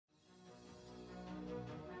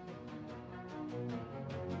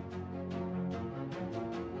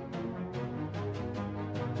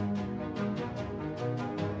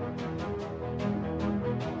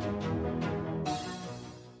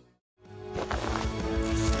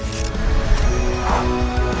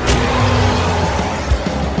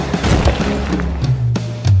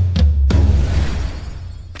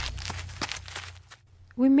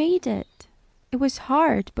made it. It was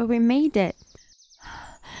hard, but we made it.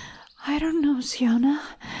 I don't know, Sionnach.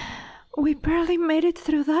 We barely made it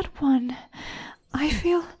through that one. I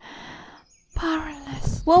feel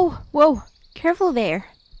powerless. Whoa, careful there.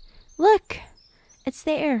 Look, it's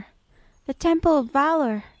there. The Temple of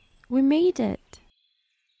Valor. We made it.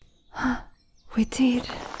 We did.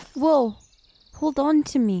 Whoa, hold on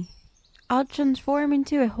to me. I'll transform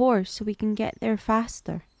into a horse so we can get there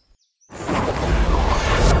faster.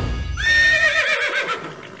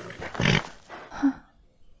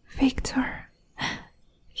 Victor,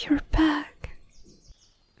 you're back.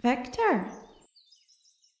 Victor?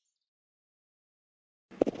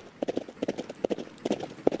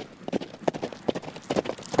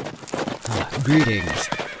 Greetings.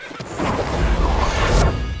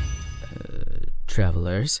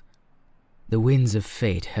 Travelers. The winds of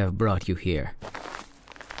fate have brought you here.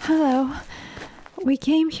 Hello. We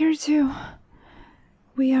came here to...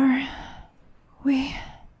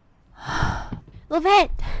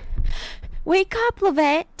 Lovette! Wake up,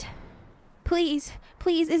 Lovette! Please,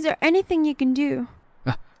 is there anything you can do?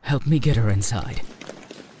 Help me get her inside.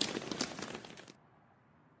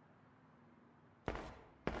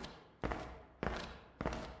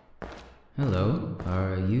 Hello,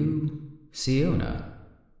 are you Sionnach?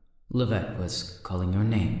 Lovette was calling your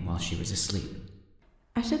name while she was asleep.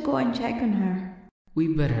 I should go and check on her. We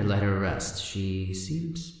better let her rest. She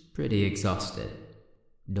seems pretty exhausted.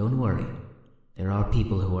 Don't worry. There are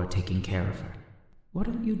people who are taking care of her. Why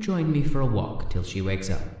don't you join me for a walk till she wakes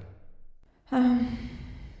up?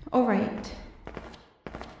 All right.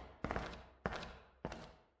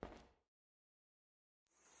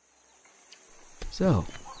 So,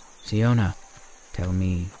 Sionnach, tell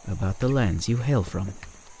me about the lands you hail from.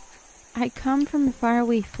 I come from a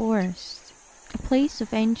faraway forest, a place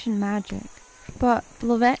of ancient magic. But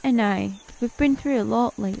Lovette and we've been through a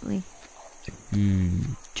lot lately.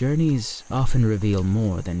 Journeys often reveal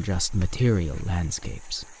more than just material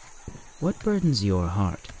landscapes. What burdens your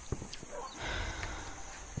heart?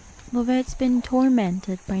 Lovette's been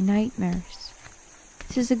tormented by nightmares.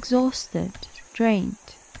 She's exhausted, drained.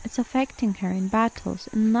 It's affecting her in battles,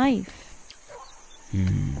 in life.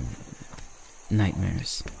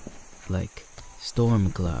 Nightmares, like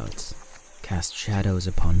storm clouds, cast shadows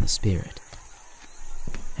upon the spirit.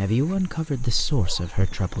 Have you uncovered the source of her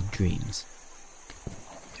troubled dreams?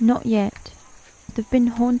 Not yet. They've been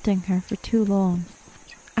haunting her for too long.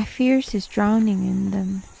 I fear she's drowning in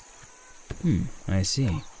them. I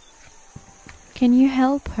see. Can you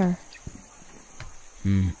help her?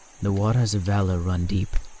 The waters of Valor run deep,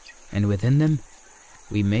 and within them,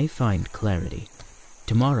 we may find clarity.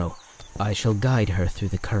 Tomorrow, I shall guide her through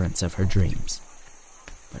the currents of her dreams.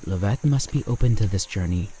 But Lovette must be open to this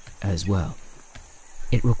journey as well.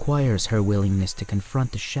 It requires her willingness to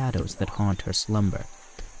confront the shadows that haunt her slumber.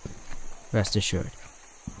 Rest assured,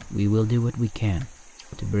 we will do what we can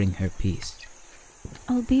to bring her peace.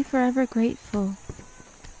 I'll be forever grateful.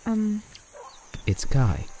 It's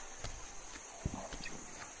Kai.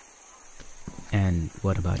 And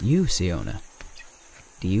what about you, Sionnach?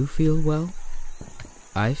 Do you feel well?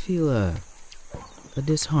 I feel a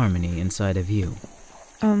disharmony inside of you.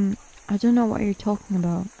 I don't know what you're talking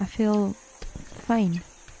about. I feel fine.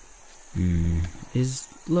 Is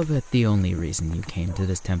Lovette the only reason you came to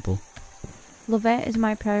this temple? Lovette is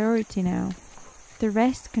my priority now. The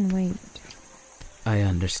rest can wait. I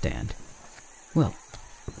understand. Well,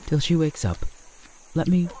 till she wakes up, let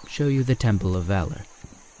me show you the Temple of Valor.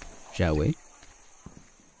 Shall we?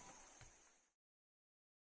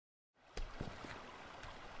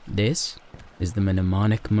 This is the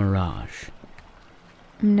Mnemonic Mirage.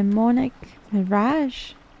 Mnemonic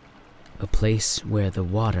Mirage? A place where the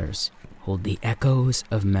waters hold the echoes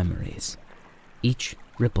of memories. Each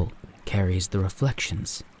ripple carries the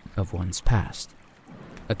reflections of one's past.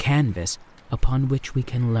 A canvas upon which we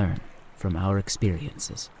can learn from our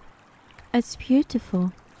experiences. It's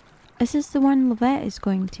beautiful. Is this the one Lovette is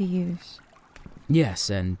going to use? Yes,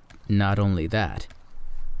 and not only that.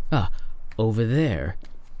 Over there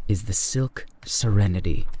is the Silk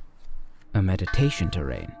Serenity, a meditation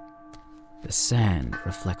terrain. The sand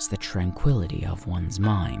reflects the tranquility of one's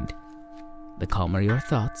mind. The calmer your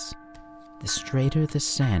thoughts, the straighter the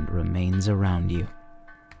sand remains around you.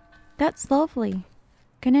 That's lovely.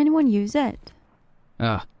 Can anyone use it?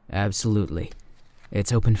 Absolutely.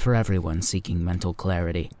 It's open for everyone seeking mental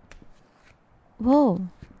clarity. Whoa.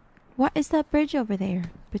 What is that bridge over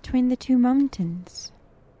there, between the two mountains?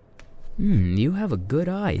 You have a good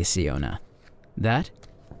eye, Sionnach. That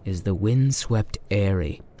is the Windswept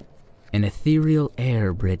Eyrie, an ethereal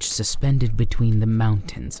air bridge suspended between the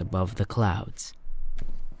mountains above the clouds.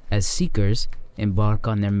 As seekers embark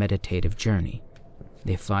on their meditative journey,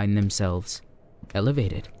 they find themselves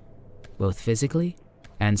elevated, both physically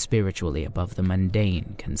and spiritually above the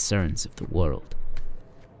mundane concerns of the world.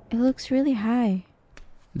 It looks really high.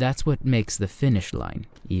 That's what makes the finish line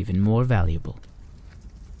even more valuable.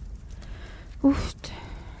 Oof,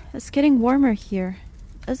 it's getting warmer here,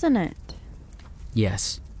 isn't it?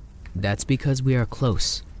 Yes, that's because we are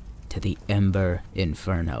close to the Ember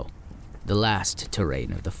Inferno, the last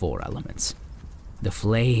terrain of the 4 elements. The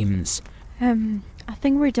flames. I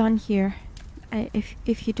think we're done here.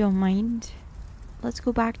 If you don't mind. Let's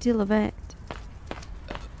go back to Lovette.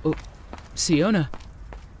 Oh, Sionnach.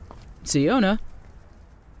 Sionnach?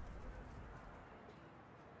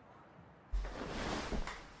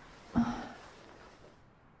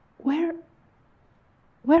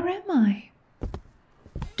 Where am I?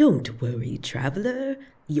 Don't worry, traveler.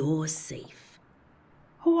 You're safe.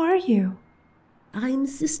 Who are you? I'm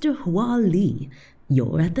Sister Hua Li.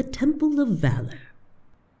 You're at the Temple of Valor.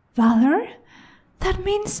 Valor? That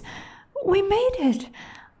means we made it.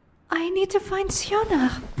 I need to find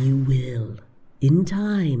Sionnach. You will, in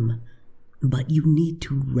time. But you need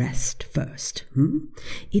to rest first.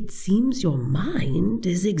 It seems your mind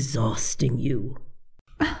is exhausting you.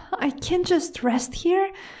 I can't just rest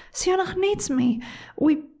here. Sionnach needs me.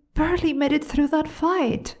 We barely made it through that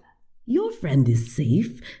fight. Your friend is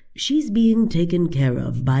safe. She's being taken care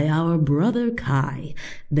of by our brother Kai.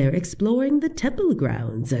 They're exploring the temple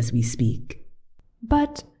grounds as we speak.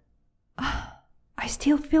 But I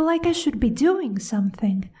still feel like I should be doing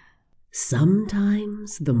something.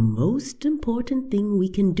 Sometimes the most important thing we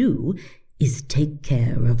can do is take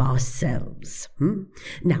care of ourselves.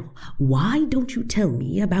 Now, why don't you tell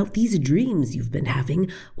me about these dreams you've been having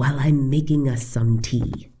while I'm making us some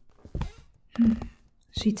tea?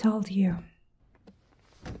 She told you.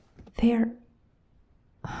 They're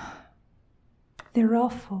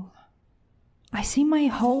awful. I see my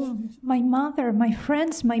home, my mother, my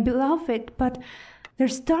friends, my beloved, but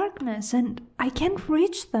there's darkness and I can't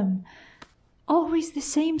reach them. Always the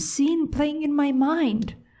same scene playing in my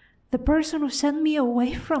mind. The person who sent me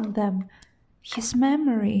away from them. His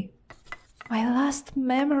memory. My last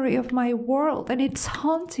memory of my world, and it's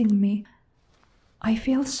haunting me. I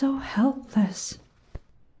feel so helpless.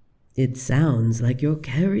 It sounds like you're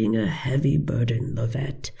carrying a heavy burden,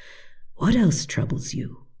 Lovette. What else troubles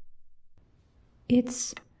you?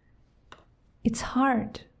 It's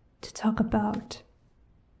hard to talk about.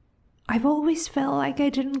 I've always felt like I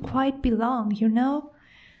didn't quite belong, you know?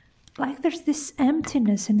 Like there's this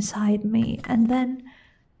emptiness inside me, and then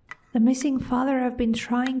the missing father I've been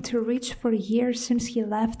trying to reach for years since he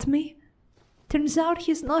left me. Turns out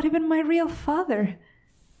he's not even my real father.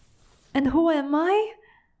 And who am I?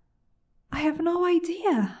 I have no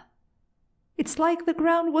idea. It's like the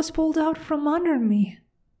ground was pulled out from under me.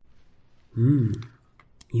 You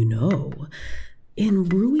know, in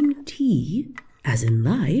brewing tea, as in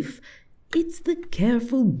life, it's the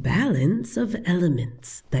careful balance of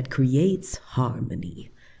elements that creates harmony.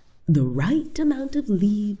 The right amount of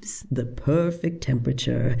leaves, the perfect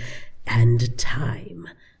temperature, and time.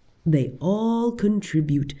 They all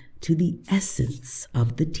contribute to the essence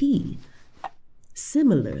of the tea.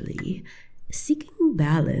 Similarly, seeking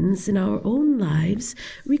balance in our own lives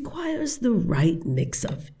requires the right mix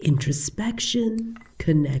of introspection,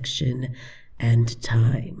 connection, and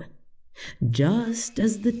time. Just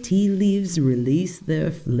as the tea leaves release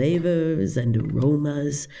their flavors and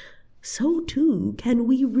aromas, so too can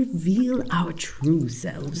we reveal our true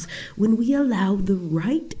selves when we allow the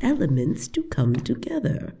right elements to come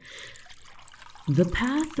together. The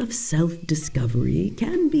path of self-discovery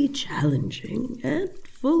can be challenging and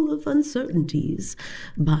full of uncertainties,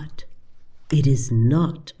 but it is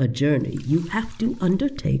not a journey you have to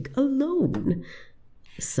undertake alone.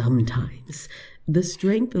 Sometimes the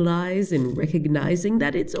strength lies in recognizing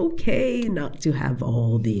that it's okay not to have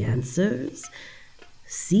all the answers.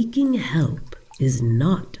 Seeking help is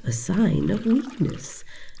not a sign of weakness,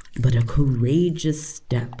 but a courageous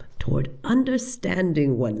step toward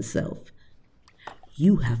understanding oneself.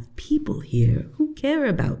 You have people here who care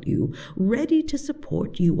about you, ready to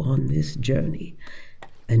support you on this journey.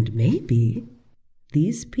 And maybe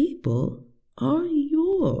these people are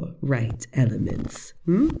your right elements.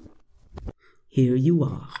 Here you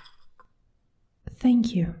are.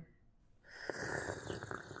 Thank you.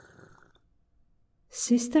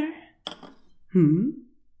 Sister?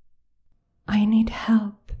 I need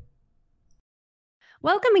help.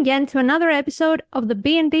 Welcome again to another episode of the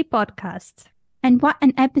DnD podcast. And what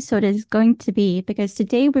an episode it is going to be, because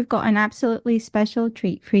today we've got an absolutely special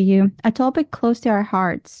treat for you, a topic close to our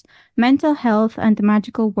hearts, mental health and the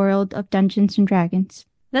magical world of Dungeons and Dragons.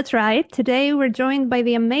 That's right. Today we're joined by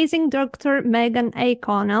the amazing Dr. Megan A.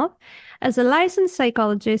 Conell. As a licensed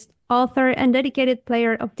psychologist, author, and dedicated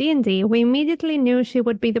player of D&D, we immediately knew she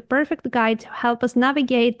would be the perfect guide to help us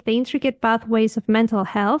navigate the intricate pathways of mental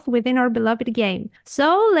health within our beloved game.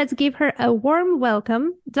 So let's give her a warm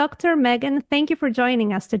welcome. Dr. Megan, thank you for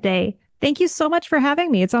joining us today. Thank you so much for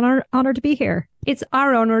having me. It's an honor to be here. It's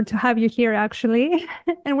our honor to have you here, actually.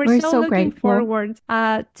 And we're so looking grateful. forward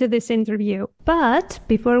to this interview. But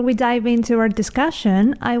before we dive into our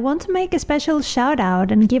discussion, I want to make a special shout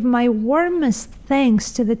out and give my warmest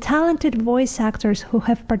thanks to the talented voice actors who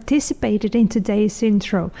have participated in today's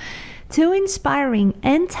intro. Two inspiring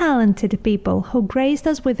and talented people who graced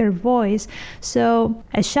us with their voice. So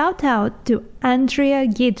a shout out to Andrea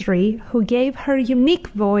Guidry, who gave her unique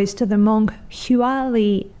voice to the monk Hua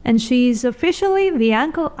Li, and she is officially the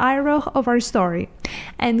Uncle Iroh of our story.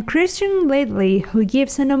 And Christian Lately, who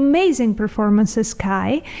gives an amazing performance as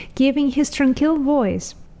Kai, giving his tranquil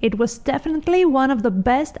voice. It was definitely one of the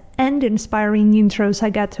best and inspiring intros I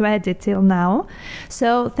got to edit till now.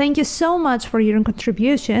 So thank you so much for your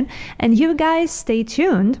contribution, and you guys stay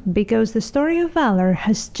tuned because the story of Valor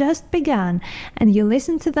has just begun and you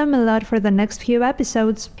listen to them a lot for the next few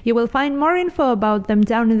episodes. You will find more info about them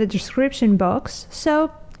down in the description box,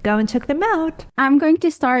 so go and check them out. I'm going to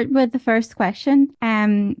start with the first question.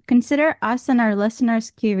 Consider us and our listeners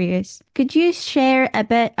curious. Could you share a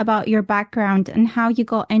bit about your background and how you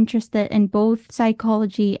got interested in both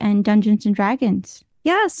psychology and Dungeons and Dragons?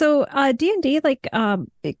 Yeah, so D&D, like a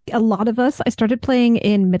lot of us, I started playing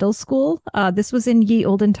in middle school. This was in ye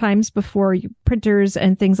olden times before printers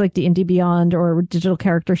and things like D&D Beyond or digital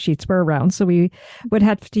character sheets were around. So we would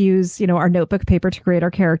have to use, our notebook paper to create our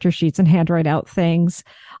character sheets and handwrite out things.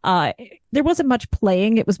 There wasn't much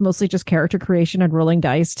playing. It was mostly just character creation and rolling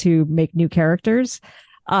dice to make new characters.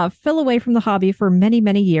 Fell away from the hobby for many,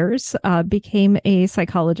 many years, became a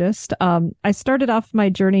psychologist. I started off my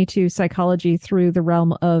journey to psychology through the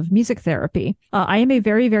realm of music therapy. I am a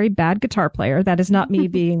very, very bad guitar player. That is not me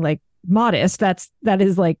being like modest. That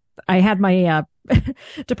is like, I had my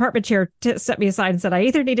department chair set me aside and said I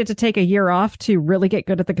either needed to take a year off to really get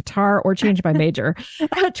good at the guitar or change my major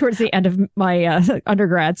towards the end of my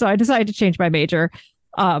undergrad. So I decided to change my major.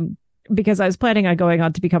 Because I was planning on going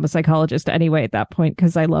on to become a psychologist anyway at that point,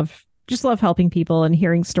 because I just love helping people and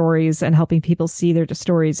hearing stories and helping people see their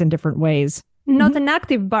stories in different ways. Not an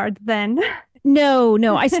active bard then. No,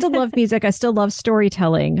 I still love music. I still love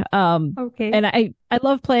storytelling. Okay. And I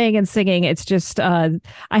love playing and singing. It's just, I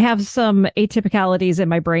have some atypicalities in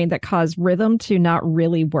my brain that cause rhythm to not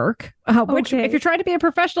really work, which if you're trying to be a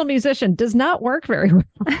professional musician does not work very well.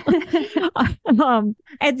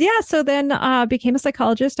 And yeah, so then, became a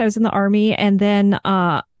psychologist. I was in the army and then,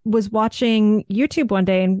 was watching YouTube one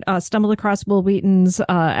day and stumbled across Will Wheaton's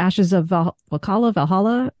Ashes of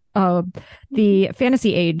Valhalla, the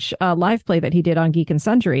Fantasy Age live play that he did on Geek and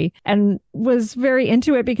Sundry, and was very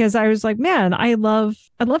into it because I was like, man, I love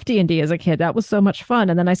D&D as a kid. That was so much fun.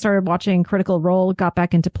 And then I started watching Critical Role, got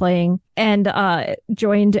back into playing, and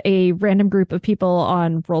joined a random group of people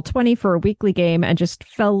on Roll20 for a weekly game and just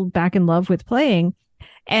fell back in love with playing.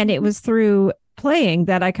 And it was through playing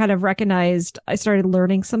that I kind of recognized I started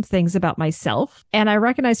learning some things about myself. And I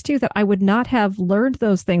recognized too that I would not have learned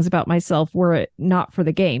those things about myself were it not for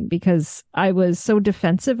the game, because I was so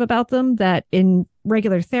defensive about them that in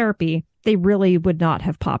regular therapy, they really would not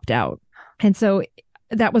have popped out. And so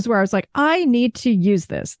that was where I was like, I need to use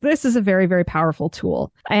this. This is a very, very powerful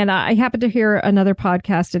tool. And I happened to hear another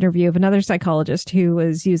podcast interview of another psychologist who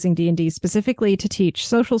was using D&D specifically to teach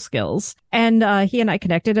social skills. And he and I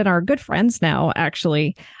connected and are good friends now,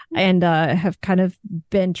 actually, and have kind of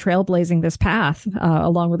been trailblazing this path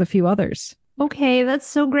along with a few others. Okay, that's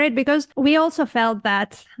so great because we also felt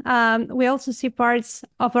that. We also see parts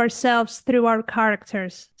of ourselves through our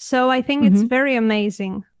characters. So I think it's very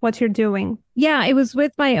amazing what you're doing. Yeah, it was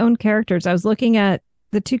with my own characters. I was looking at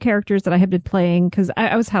the two characters that I had been playing because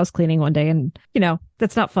I was house cleaning one day and,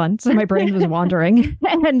 that's not fun. So my brain was wandering.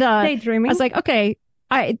 And daydreaming. I was like, okay,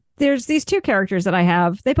 there's these two characters that I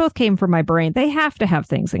have. They both came from my brain. They have to have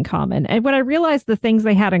things in common. And when I realized the things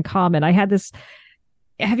they had in common, I had this.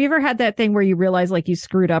 Have you ever had that thing where you realize like you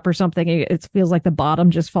screwed up or something? It feels like the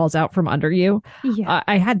bottom just falls out from under you. Yeah.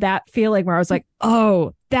 I had that feeling where I was like,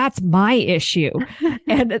 oh, that's my issue.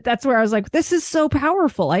 And that's where I was like, this is so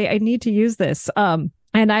powerful. I need to use this. And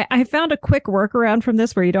I found a quick workaround from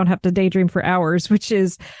this where you don't have to daydream for hours, which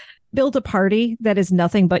is build a party that is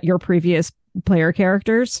nothing but your previous player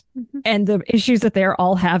characters, and the issues that they're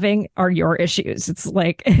all having are your issues. It's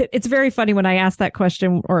like, it's very funny when I ask that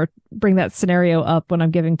question or bring that scenario up when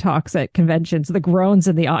I'm giving talks at conventions, the groans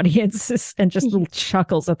in the audience and just little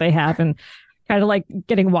chuckles that they have, and kind of like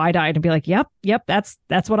getting wide-eyed and be like, yep, that's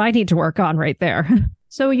what I need to work on right there.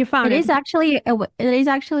 So you found it is actually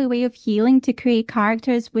a way of healing to create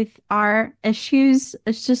characters with our issues.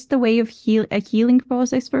 It's just a way of a healing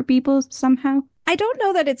process for people somehow. I don't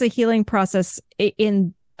know that it's a healing process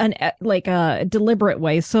in a deliberate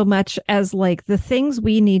way so much as like the things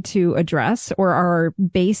we need to address or our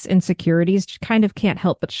base insecurities kind of can't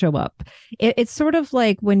help but show up. It's sort of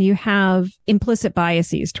like when you have implicit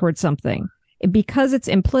biases towards something. Because it's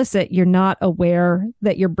implicit, you're not aware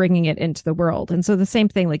that you're bringing it into the world. And so the same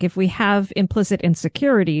thing, like if we have implicit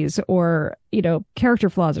insecurities or, character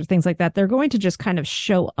flaws or things like that, they're going to just kind of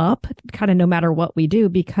show up kind of no matter what we do,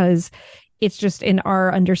 because it's just in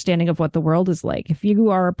our understanding of what the world is like. If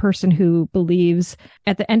you are a person who believes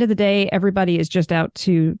at the end of the day, everybody is just out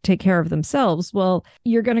to take care of themselves, well,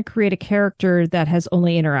 you're going to create a character that has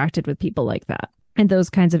only interacted with people like that. And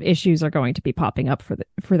those kinds of issues are going to be popping up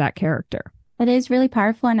for that character. It is really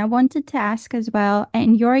powerful. And I wanted to ask as well,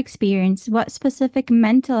 in your experience, what specific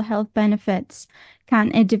mental health benefits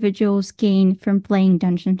can individuals gain from playing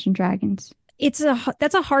Dungeons and Dragons?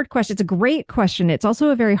 That's a hard question. It's a great question. It's also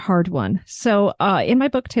a very hard one. So in my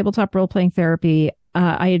book, Tabletop Role-Playing Therapy,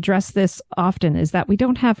 I address this often, is that we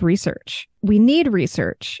don't have research. We need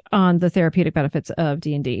research on the therapeutic benefits of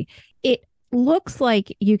D&D. It looks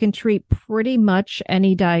like you can treat pretty much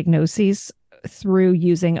any diagnoses through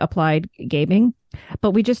using applied gaming,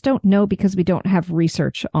 but we just don't know because we don't have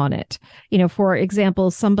research on it. For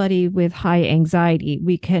example, somebody with high anxiety,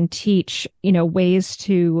 we can teach, ways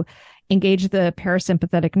to engage the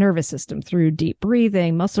parasympathetic nervous system through deep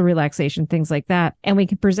breathing, muscle relaxation, things like that. And we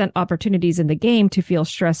can present opportunities in the game to feel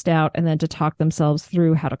stressed out and then to talk themselves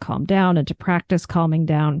through how to calm down and to practice calming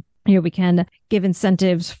down. We can give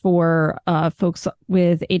incentives for folks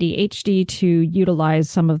with ADHD to utilize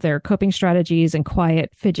some of their coping strategies and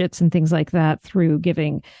quiet fidgets and things like that through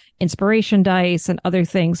giving inspiration dice and other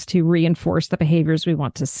things to reinforce the behaviors we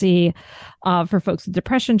want to see. For folks with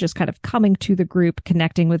depression, just kind of coming to the group,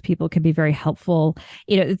 connecting with people can be very helpful.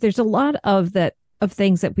 There's a lot of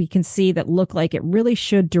things that we can see that look like it really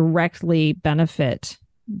should directly benefit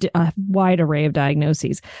a wide array of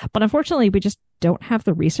diagnoses. But unfortunately, we just don't have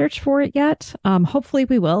the research for it yet. Hopefully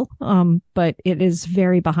we will, but it is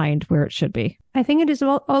very behind where it should be. I think it is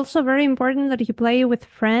also very important that you play with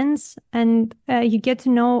friends and you get to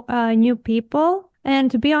know new people.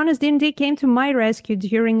 And to be honest, D&D came to my rescue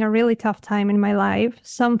during a really tough time in my life.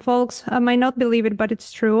 Some folks might not believe it, but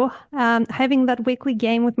it's true. Having that weekly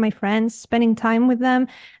game with my friends, spending time with them,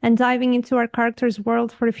 and diving into our character's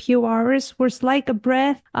world for a few hours was like a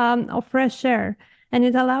breath of fresh air. And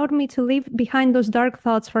it allowed me to leave behind those dark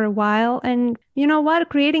thoughts for a while. And you know what?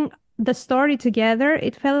 Creating the story together,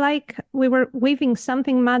 it felt like we were weaving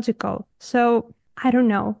something magical. So I don't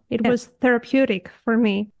know. It was therapeutic for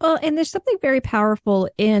me. Well, and there's something very powerful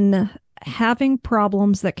in having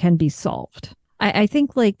problems that can be solved. I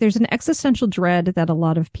think like there's an existential dread that a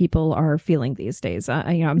lot of people are feeling these days.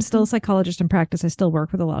 I'm still a psychologist in practice. I still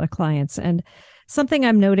work with a lot of clients. And something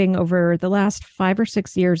I'm noting over the last 5 or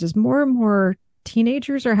 6 years is more and more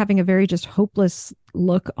teenagers are having a very just hopeless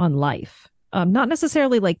look on life. Not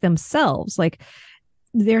necessarily like themselves, like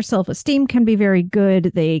their self-esteem can be very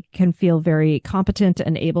good. They can feel very competent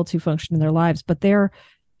and able to function in their lives, but their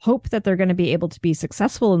hope that they're going to be able to be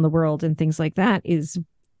successful in the world and things like that is,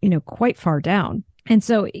 quite far down. And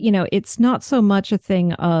so, it's not so much a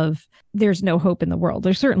thing of there's no hope in the world.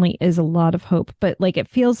 There certainly is a lot of hope, but like it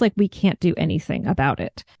feels like we can't do anything about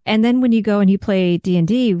it. And then when you go and you play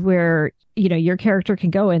D&D where your character can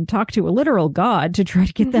go and talk to a literal god to try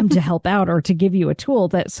to get them to help out or to give you a tool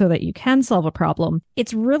so that you can solve a problem.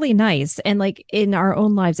 It's really nice. And like in our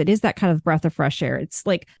own lives, it is that kind of breath of fresh air. It's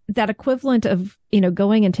like that equivalent of,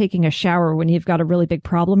 going and taking a shower when you've got a really big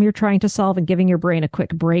problem you're trying to solve and giving your brain a quick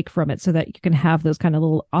break from it so that you can have those kind of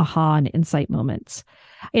little aha and insight moments.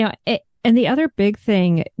 And the other big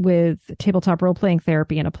thing with tabletop role-playing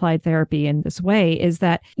therapy and applied therapy in this way is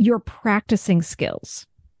that you're practicing skills.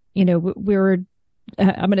 I'm going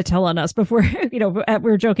to tell on us before, we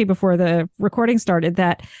were joking before the recording started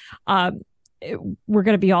that we're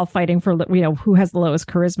going to be all fighting for, who has the lowest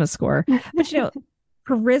charisma score. But,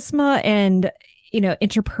 charisma and,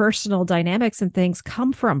 interpersonal dynamics and things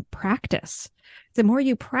come from practice. The more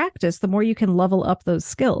you practice, the more you can level up those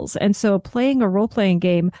skills. And so playing a role-playing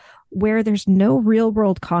game where there's no real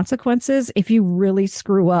world consequences if you really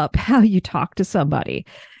screw up how you talk to somebody.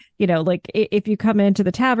 Like if you come into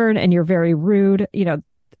the tavern and you're very rude,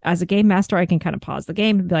 as a game master, I can kind of pause the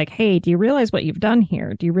game and be like, hey, do you realize what you've done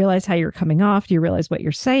here? Do you realize how you're coming off? Do you realize what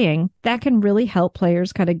you're saying? That can really help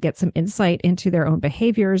players kind of get some insight into their own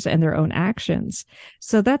behaviors and their own actions.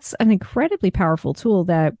 So that's an incredibly powerful tool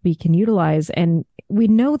that we can utilize. And we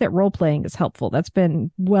know that role playing is helpful. That's been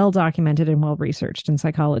well documented and well researched in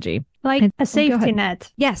psychology. Like a safety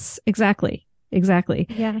net. Yes, exactly. Exactly.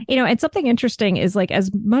 Yeah. And something interesting is like, as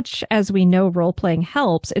much as we know role playing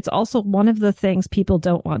helps, it's also one of the things people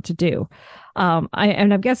don't want to do. And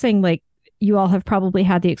I'm guessing like you all have probably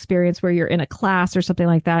had the experience where you're in a class or something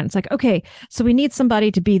like that. And it's like, okay, so we need somebody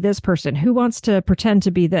to be this person. Who wants to pretend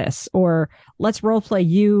to be this? Or let's role play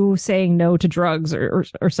you saying no to drugs or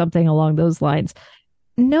something along those lines.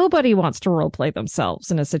 Nobody wants to role play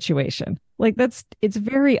themselves in a situation like it's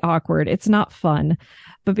very awkward. It's not fun,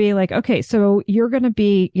 but being like, okay, so you're going to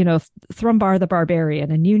be, Thrumbar the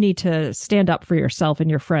barbarian, and you need to stand up for yourself and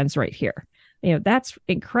your friends right here. That's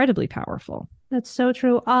incredibly powerful. That's so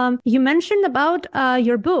true. You mentioned about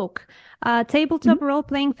your book, Tabletop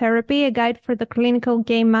Role-Playing Therapy, a guide for the clinical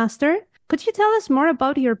game master. Could you tell us more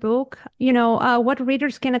about your book? What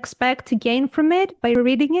readers can expect to gain from it by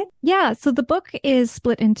reading it? Yeah, so the book is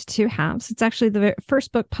split into two halves. It's actually the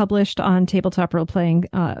first book published on tabletop role-playing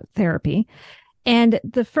therapy. And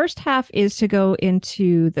the first half is to go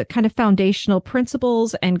into the kind of foundational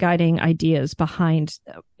principles and guiding ideas behind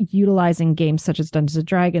utilizing games such as Dungeons and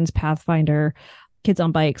Dragons, Pathfinder, Kids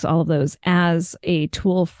on Bikes, all of those as a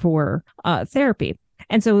tool for therapy.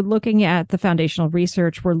 And so looking at the foundational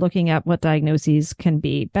research, we're looking at what diagnoses can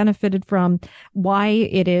be benefited from, why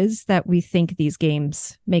it is that we think these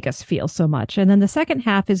games make us feel so much. And then the second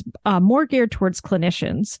half is more geared towards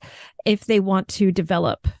clinicians if they want to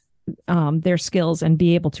develop their skills and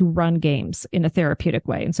be able to run games in a therapeutic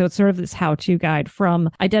way. And so it's sort of this how-to guide from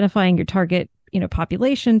identifying your target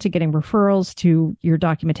population to getting referrals to your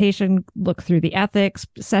documentation, look through the ethics,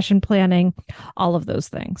 session planning, all of those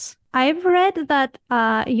things. I've read that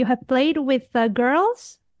you have played with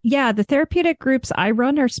girls. Yeah, the therapeutic groups I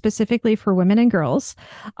run are specifically for women and girls.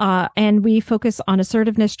 And we focus on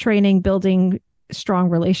assertiveness training, building strong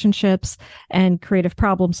relationships, and creative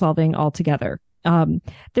problem solving all together.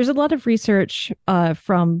 There's a lot of research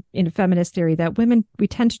from feminist theory that women, we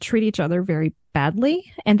tend to treat each other very badly.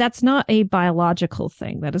 And that's not a biological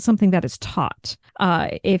thing. That is something that is taught.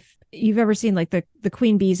 If you've ever seen like the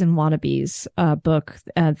Queen Bees and Wannabes book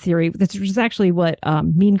theory, which is actually what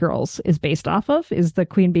Mean Girls is based off of, is the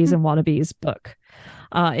Queen Bees and Wannabes book.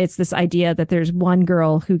 It's this idea that there's one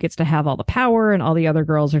girl who gets to have all the power and all the other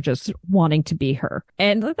girls are just wanting to be her.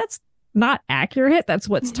 And that's not accurate. That's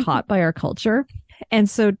what's taught by our culture. And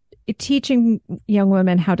so teaching young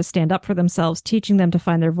women how to stand up for themselves, teaching them to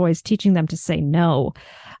find their voice, teaching them to say no,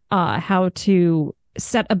 how to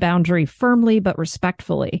set a boundary firmly but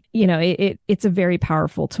respectfully. It's a very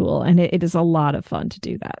powerful tool, and it is a lot of fun to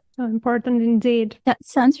do that. So important indeed. That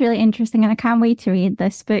sounds really interesting, and I can't wait to read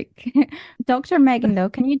this book. Dr. Megan, though,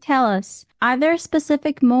 can you tell us, are there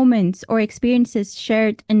specific moments or experiences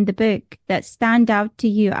shared in the book that stand out to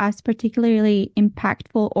you as particularly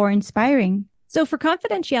impactful or inspiring? So for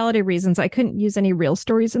confidentiality reasons, I couldn't use any real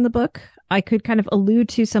stories in the book. I could kind of allude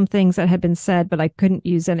to some things that had been said, but I couldn't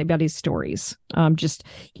use anybody's stories. Just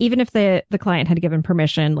even if the client had given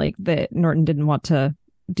permission, like Norton didn't want to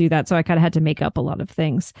do that. So I kind of had to make up a lot of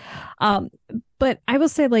things. But I will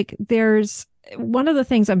say, like, there's one of the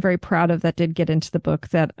things I'm very proud of that did get into the book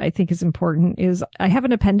that I think is important is I have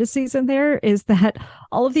an appendices in there, is that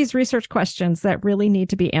all of these research questions that really need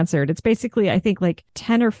to be answered. It's basically, I think, like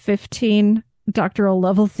 10 or 15 doctoral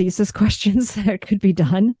level thesis questions that could be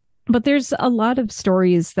done. But there's a lot of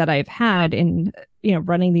stories that I've had in,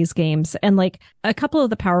 running these games. And like a couple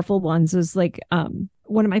of the powerful ones is like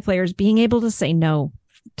one of my players being able to say no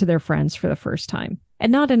to their friends for the first time.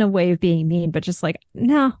 And not in a way of being mean, but just like,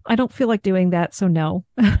 no, I don't feel like doing that. So no.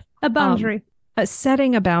 A boundary.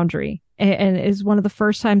 Setting a boundary. And is one of the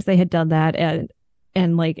first times they had done that.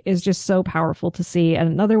 And like is just so powerful to see. And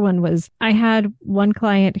another one was I had one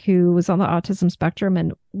client who was on the autism spectrum,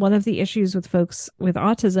 and one of the issues with folks with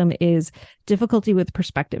autism is difficulty with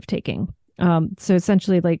perspective taking. So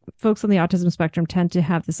essentially, like, folks on the autism spectrum tend to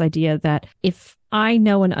have this idea that if I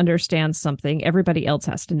know and understand something, everybody else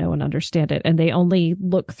has to know and understand it. And they only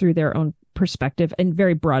look through their own perspective in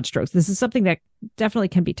very broad strokes. This is something that definitely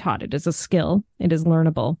can be taught. It is a skill. It is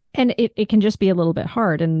learnable. And it can just be a little bit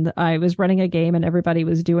hard. And I was running a game and everybody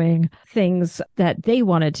was doing things that they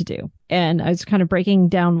wanted to do. And I was kind of breaking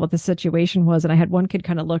down what the situation was. And I had one kid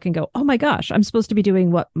kind of look and go, oh my gosh, I'm supposed to be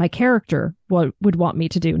doing what my character would want me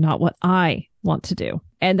to do, not what I want to do.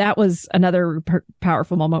 And that was another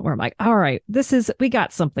powerful moment where I'm like, all right, we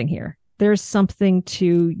got something here. There's something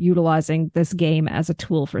to utilizing this game as a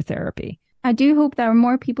tool for therapy. I do hope that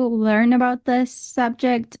more people learn about this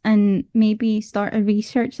subject and maybe start a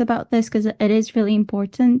research about this, because it is really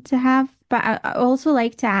important to have. But I also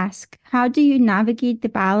like to ask, how do you navigate the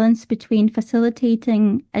balance between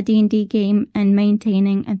facilitating a D&D game and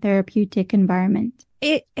maintaining a therapeutic environment?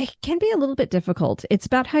 It can be a little bit difficult. It's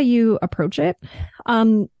about how you approach it.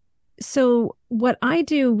 So what I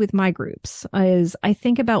do with my groups is I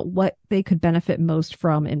think about what they could benefit most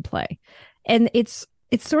from in play. And it's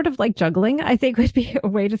sort of like juggling, I think would be a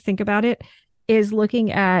way to think about it, is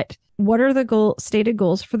looking at what are the stated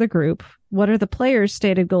goals for the group, what are the players'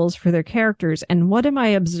 stated goals for their characters, and what am I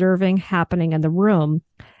observing happening in the room,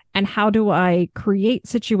 and how do I create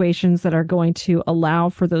situations that are going to allow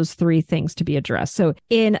for those three things to be addressed. So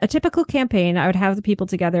in a typical campaign, I would have the people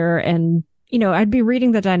together and I'd be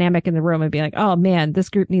reading the dynamic in the room and be like, oh man, this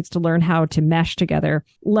group needs to learn how to mesh together.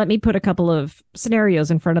 Let me put a couple of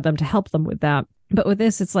scenarios in front of them to help them with that. But with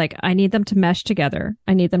this, it's like, I need them to mesh together.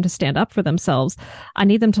 I need them to stand up for themselves. I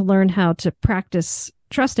need them to learn how to practice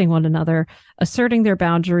trusting one another, asserting their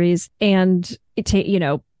boundaries, and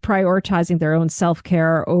prioritizing their own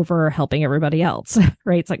self-care over helping everybody else,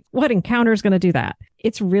 right? It's like, what encounter is going to do that?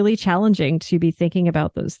 It's really challenging to be thinking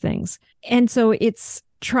about those things. And so it's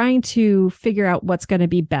trying to figure out what's going to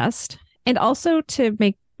be best, and also to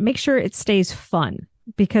make sure it stays fun,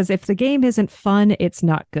 because if the game isn't fun, it's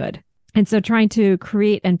not good. And so trying to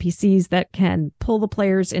create NPCs that can pull the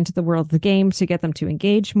players into the world of the game to get them to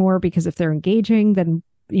engage more, because if they're engaging, then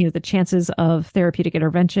the chances of therapeutic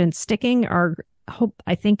intervention sticking are,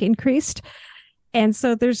 I think, increased. And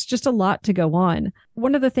so there's just a lot to go on.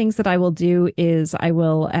 One of the things that I will do is I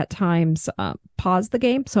will at times pause the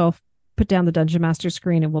game. So I'll put down the Dungeon Master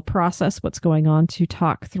screen and we'll process what's going on to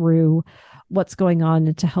talk through what's going on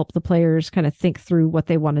and to help the players kind of think through what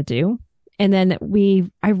they want to do. And then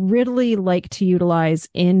I really like to utilize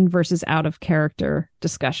in versus out of character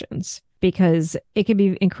discussions, because it can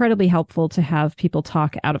be incredibly helpful to have people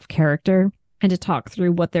talk out of character and to talk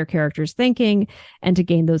through what their character's thinking and to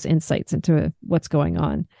gain those insights into what's going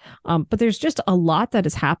on. But there's just a lot that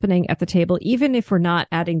is happening at the table, even if we're not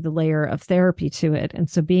adding the layer of therapy to it. And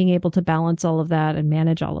so being able to balance all of that and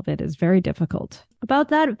manage all of it is very difficult. About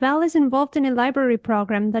that, Val is involved in a library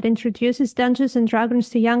program that introduces Dungeons and Dragons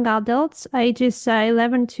to young adults, ages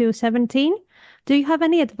 11 to 17. Do you have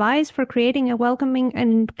any advice for creating a welcoming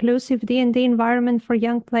and inclusive D&D environment for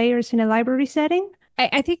young players in a library setting?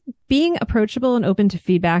 I think being approachable and open to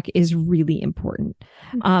feedback is really important.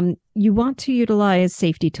 You want to utilize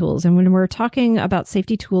safety tools. And when we're talking about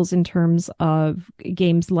safety tools in terms of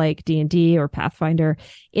games like D&D or Pathfinder,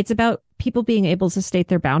 it's about people being able to state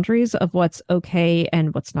their boundaries of what's okay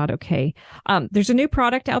and what's not okay. There's a new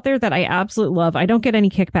product out there that I absolutely love. I don't get any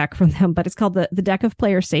kickback from them, but it's called the Deck of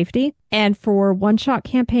Player Safety. And for one-shot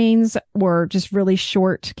campaigns or just really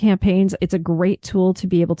short campaigns, it's a great tool to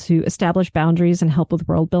be able to establish boundaries and help with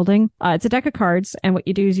world building. It's a deck of cards, and what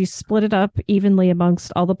you do is you split it up evenly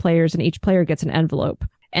amongst all the players, and each player gets an envelope.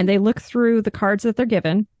 And they look through the cards that they're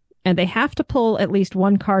given, and they have to pull at least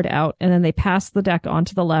one card out, and then they pass the deck on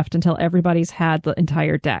to the left until everybody's had the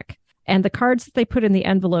entire deck. And the cards that they put in the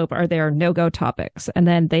envelope are their no-go topics. And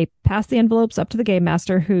then they pass the envelopes up to the game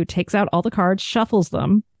master, who takes out all the cards, shuffles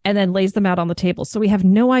them, and then lays them out on the table. So we have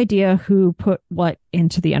no idea who put what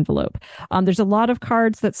into the envelope. There's a lot of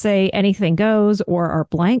cards that say anything goes or are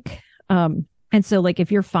blank. And so like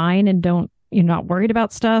if you're fine and you're not worried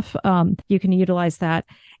about stuff, you can utilize that.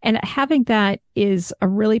 And having that is a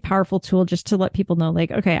really powerful tool just to let people know, like,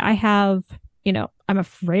 okay, I'm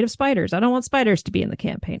afraid of spiders. I don't want spiders to be in the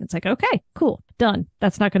campaign. It's like, okay, cool, done.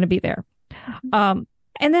 That's not going to be there. And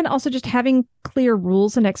then also just having clear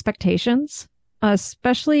rules and expectations,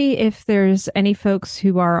 especially if there's any folks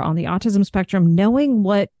who are on the autism spectrum, knowing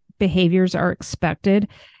what behaviors are expected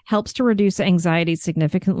helps to reduce anxiety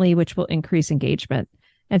significantly, which will increase engagement.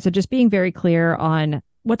 And so just being very clear on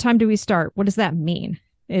what time do we start? What does that mean?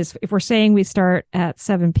 Is if we're saying we start at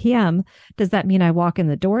 7 p.m., does that mean I walk in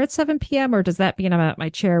the door at 7 p.m. or does that mean I'm at my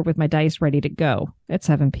chair with my dice ready to go at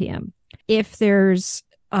 7 p.m.? If there's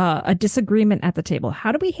a disagreement at the table,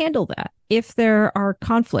 how do we handle that? If there are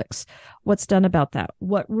conflicts, what's done about that?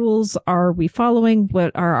 What rules are we following?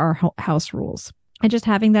 What are our house rules? And just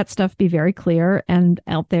having that stuff be very clear and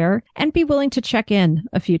out there, and be willing to check in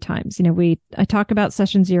a few times. I talk about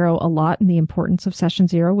session 0 a lot and the importance of session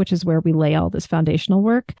 0, which is where we lay all this foundational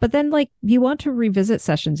work. But then you want to revisit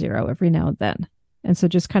session 0 every now and then. And so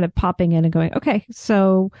just kind of popping in and going, okay,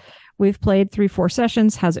 so We've played 3-4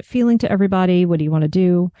 sessions. How's it feeling to everybody? What do you want to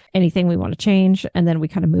do? Anything we want to change? And then we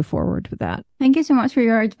kind of move forward with that. Thank you so much for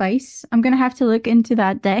your advice. I'm going to have to look into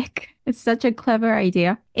that deck. It's such a clever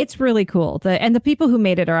idea. It's really cool. And the people who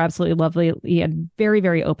made it are absolutely lovely and very,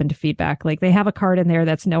 very open to feedback. Like, they have a card in there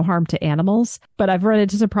that's no harm to animals, but I've run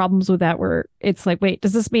into some problems with that where it's like, wait,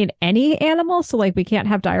 does this mean any animal? So like, we can't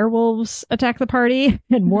have dire wolves attack the party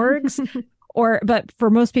and wargs? But for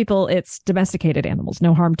most people, it's domesticated animals.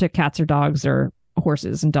 No harm to cats or dogs or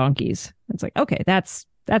horses and donkeys. It's like, okay, that's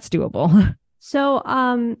doable. So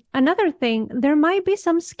another thing, there might be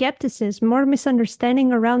some skepticism or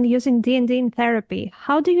misunderstanding around using D&D in therapy.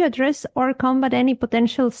 How do you address or combat any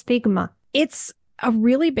potential stigma? It's a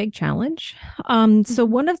really big challenge. So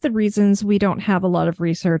one of the reasons we don't have a lot of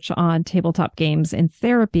research on tabletop games in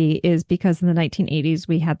therapy is because in the 1980s,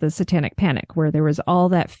 we had the Satanic Panic, where there was all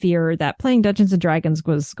that fear that playing Dungeons and Dragons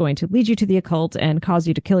was going to lead you to the occult and cause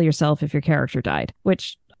you to kill yourself if your character died,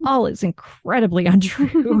 which all is incredibly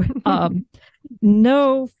untrue.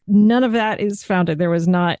 No, none of that is founded. There was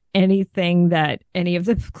not anything that any of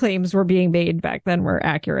the claims were being made back then were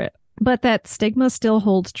accurate. But that stigma still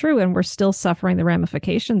holds true, and we're still suffering the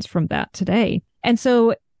ramifications from that today. And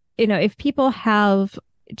so, if people have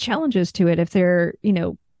challenges to it, if they're,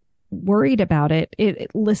 worried about it,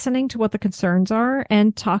 listening to what the concerns are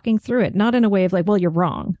and talking through it, not in a way of like, well, you're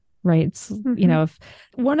wrong. Right. It's, if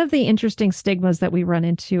one of the interesting stigmas that we run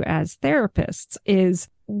into as therapists is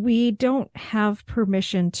we don't have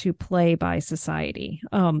permission to play by society.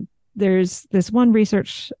 There's this one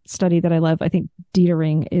research study that I love. I think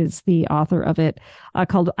Dietering is the author of it,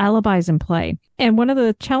 called Alibis in Play. And one of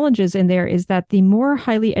the challenges in there is that the more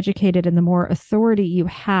highly educated and the more authority you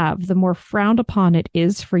have, the more frowned upon it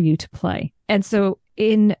is for you to play. And so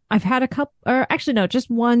I've had just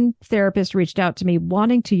one therapist reached out to me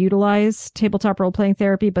wanting to utilize tabletop role-playing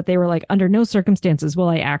therapy, but they were like, under no circumstances will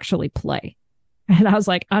I actually play. And I was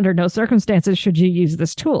like, under no circumstances should you use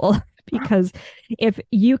this tool. Because if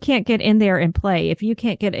you can't get in there and play, if you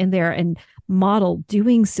can't get in there and model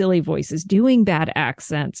doing silly voices, doing bad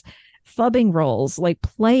accents, fubbing roles, like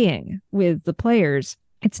playing with the players,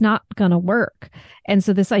 it's not going to work. And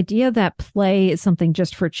so this idea that play is something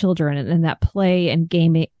just for children and that play and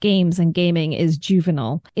games and gaming is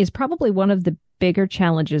juvenile is probably one of the bigger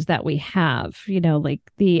challenges that we have. Like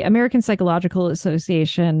the American Psychological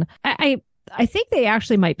Association, I think they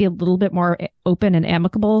actually might be a little bit more open and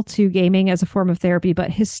amicable to gaming as a form of therapy,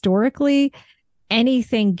 but historically,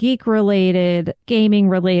 anything geek related, gaming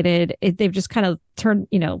related, they've just kind of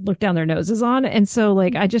looked down their noses on. And so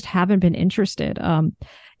I just haven't been interested.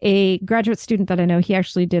 A graduate student that I know, he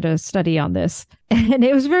actually did a study on this. And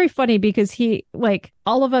it was very funny because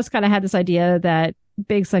all of us kind of had this idea that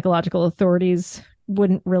big psychological authorities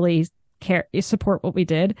wouldn't really support what we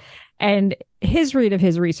did. And his read of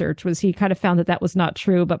his research was he kind of found that was not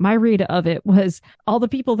true. But my read of it was all the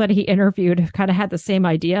people that he interviewed kind of had the same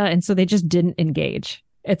idea. And so they just didn't engage.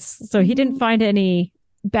 So he didn't find any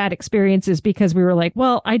bad experiences because we were like,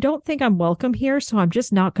 well, I don't think I'm welcome here, so I'm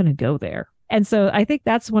just not going to go there. And so I think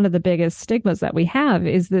that's one of the biggest stigmas that we have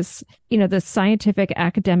is this, the scientific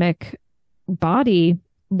academic body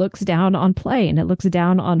looks down on play and it looks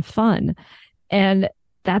down on fun. And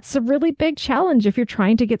that's a really big challenge if you're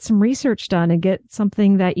trying to get some research done and get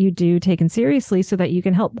something that you do taken seriously so that you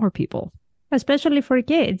can help more people. Especially for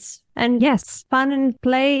kids. And yes, fun and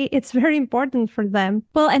play, it's very important for them.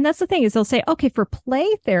 Well, and that's the thing is they'll say, okay, for play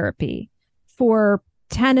therapy, for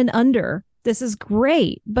 10 and under, this is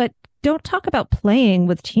great, but don't talk about playing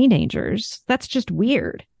with teenagers. That's just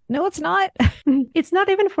weird. No, it's not. It's not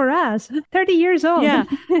even for us. 30 years old. Yeah.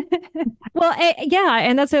 Well, yeah.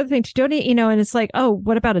 And that's the other thing. Don't and it's like, oh,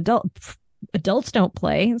 what about adults? Adults don't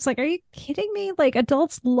play. It's like, are you kidding me? Like,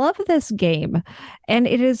 adults love this game. And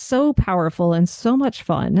it is so powerful and so much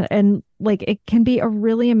fun. And it can be a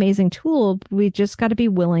really amazing tool. We just got to be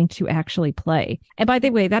willing to actually play. And by the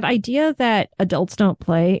way, that idea that adults don't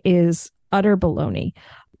play is utter baloney.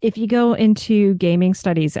 If you go into gaming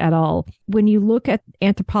studies at all, when you look at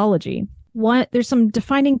anthropology, there's some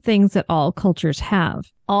defining things that all cultures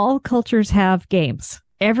have. All cultures have games.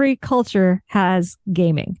 Every culture has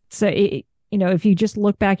gaming. So, if you just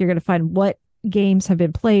look back, you're going to find what games have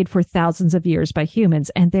been played for thousands of years by humans.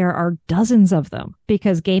 And there are dozens of them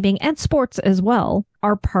because gaming and sports as well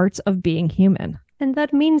are parts of being human. And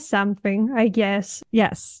that means something, I guess.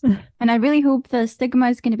 Yes. And I really hope the stigma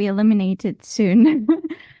is going to be eliminated soon.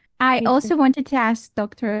 I also wanted to ask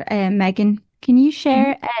Dr. Megan, can you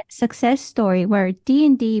share a success story where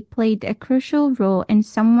D&D played a crucial role in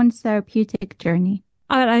someone's therapeutic journey?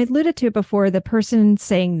 I alluded to it before, the person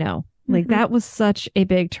saying no. Like that was such a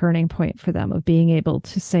big turning point for them of being able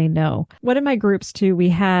to say no. One of my groups too, we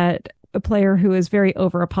had a player who is very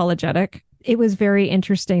over apologetic. It was very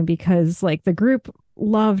interesting because like the group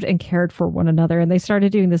loved and cared for one another, and they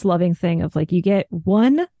started doing this loving thing of like, you get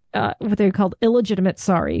one what they called illegitimate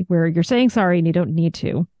sorry, where you're saying sorry and you don't need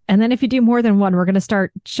to. And then if you do more than one, we're going to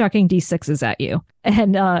start chucking D6s at you.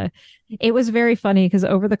 And it was very funny because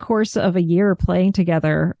over the course of a year playing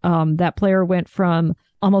together, that player went from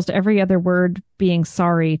almost every other word being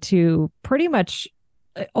sorry to pretty much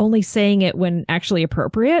only saying it when actually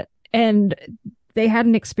appropriate. And they had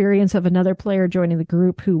an experience of another player joining the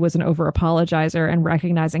group who was an over apologizer and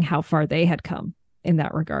recognizing how far they had come in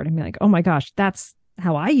that regard and be like, oh my gosh, that's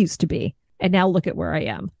how I used to be. And now look at where I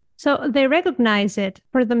am. So they recognize it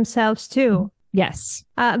for themselves too. Yes.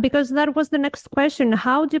 Because that was the next question.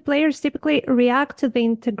 How do players typically react to the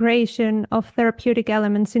integration of therapeutic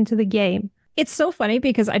elements into the game? It's so funny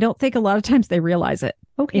because I don't think a lot of times they realize it.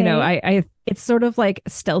 Okay. You know, it's sort of like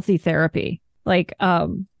stealthy therapy. Like,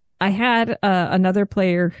 I had another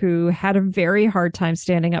player who had a very hard time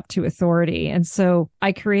standing up to authority. And so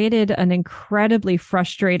I created an incredibly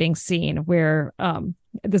frustrating scene where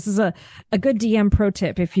this is a good DM pro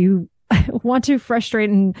tip. If you want to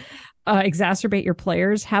frustrate and exacerbate your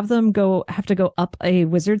players, have them have to go up a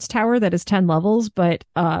wizard's tower that is 10 levels, but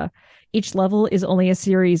each level is only a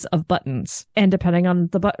series of buttons. And depending on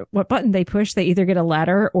what button they push, they either get a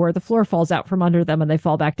ladder or the floor falls out from under them and they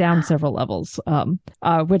fall back down several levels,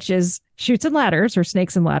 which is chutes and ladders or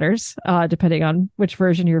snakes and ladders, depending on which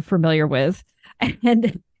version you're familiar with.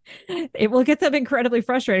 And it will get them incredibly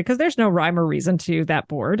frustrated because there's no rhyme or reason to that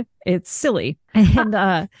board. It's silly. And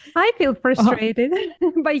I feel frustrated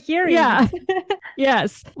by hearing it.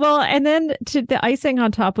 Yes. Well, and then to the icing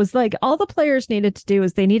on top was like all the players needed to do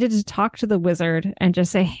is they needed to talk to the wizard and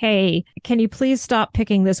just say, hey, can you please stop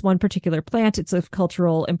picking this one particular plant? It's of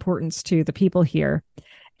cultural importance to the people here.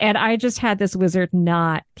 And I just had this wizard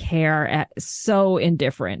not care, so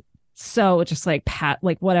indifferent. So just like,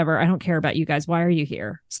 like, whatever, I don't care about you guys. Why are you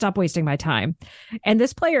here? Stop wasting my time. And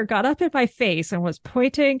this player got up in my face and was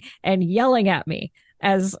pointing and yelling at me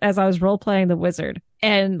as I was role playing the wizard.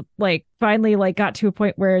 And like finally like got to a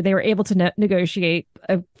point where they were able to negotiate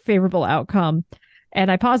a favorable outcome. And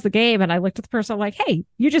I paused the game and I looked at the person. I'm like, hey,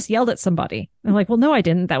 you just yelled at somebody. And I'm like, well, no, I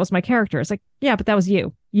didn't. That was my character. It's like, yeah, but that was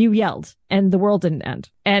you. You yelled and the world didn't end.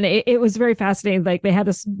 And it was very fascinating. Like they had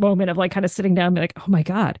this moment of like kind of sitting down and be like, oh my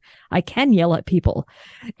God, I can yell at people.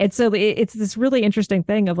 And so it's this really interesting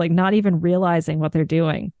thing of like not even realizing what they're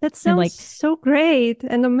doing. That sounds like so great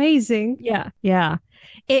and amazing. Yeah. Yeah.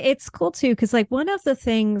 It's cool too. Cause like one of the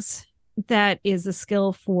things that is a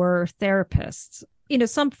skill for therapists, you know,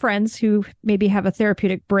 some friends who maybe have a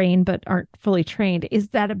therapeutic brain but aren't fully trained is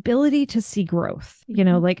that ability to see growth. You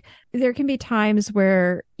know, like there can be times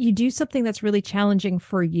where you do something that's really challenging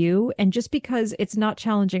for you. And just because it's not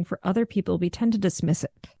challenging for other people, we tend to dismiss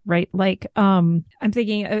it. Right. Like I'm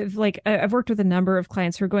thinking of like I've worked with a number of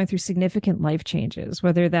clients who are going through significant life changes,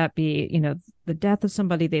 whether that be, you know, the death of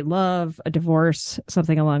somebody they love, a divorce,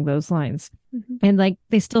 something along those lines. Mm-hmm. And like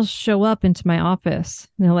they still show up into my office.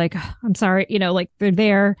 And they're like, I'm sorry, you know, like they're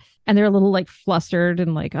there and they're a little like flustered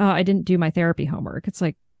and like, oh, I didn't do my therapy homework. It's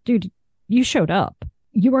like, dude, you showed up.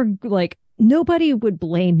 You are like, nobody would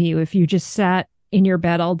blame you if you just sat in your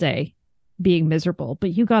bed all day being miserable,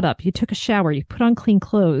 but you got up, you took a shower, you put on clean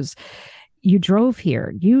clothes, you drove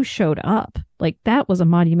here, you showed up. Like that was a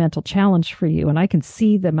monumental challenge for you. And I can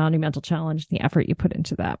see the monumental challenge, the effort you put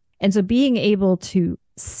into that. And so being able to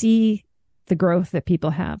see the growth that people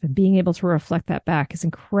have and being able to reflect that back is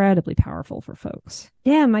incredibly powerful for folks.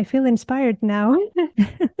 Damn, I feel inspired now.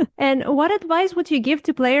 And what advice would you give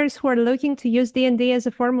to players who are looking to use D&D as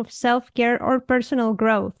a form of self-care or personal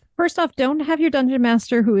growth? First off, don't have your dungeon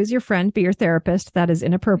master who is your friend be your therapist. That is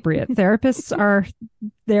inappropriate. Therapists are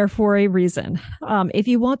there for a reason. If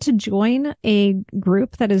you want to join a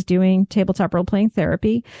group that is doing tabletop role-playing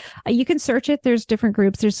therapy, you can search it. There's different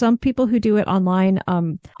groups. There's some people who do it online.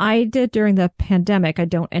 I did during the pandemic. I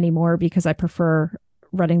don't anymore because I prefer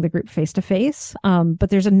running the group face-to-face.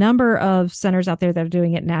 But there's a number of centers out there that are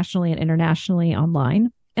doing it nationally and internationally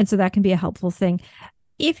online. And so that can be a helpful thing.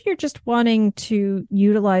 If you're just wanting to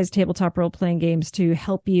utilize tabletop role-playing games to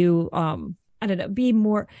help you, I don't know, be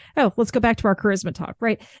more, let's go back to our charisma talk,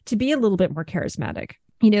 right? To be a little bit more charismatic,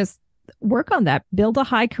 you know, work on that, build a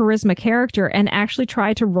high charisma character and actually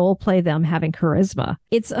try to role play them having charisma.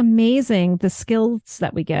 It's amazing the skills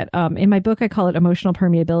that we get. In my book, I call it emotional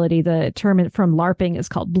permeability. The term from LARPing is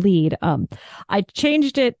called bleed. I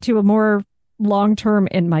changed it to a more long-term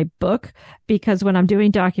in my book, because when I'm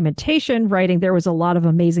doing documentation writing, there was a lot of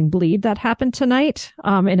amazing bleed that happened tonight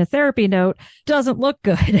in a therapy note. Doesn't look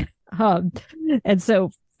good. And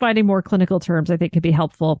so finding more clinical terms, I think, could be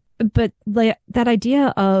helpful. But that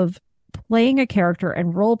idea of playing a character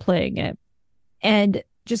and role playing it and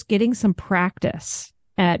just getting some practice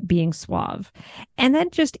at being suave. And then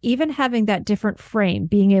just even having that different frame,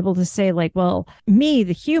 being able to say like, well, me,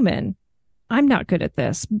 the human, I'm not good at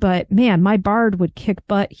this, but man, my bard would kick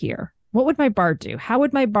butt here. What would my bard do? How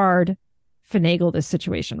would my bard finagle this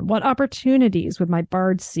situation? What opportunities would my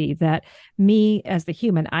bard see that me as the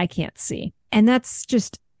human, I can't see? And that's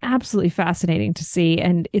just absolutely fascinating to see.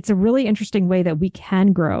 And it's a really interesting way that we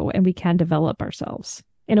can grow and we can develop ourselves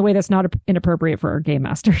in a way that's not inappropriate for our game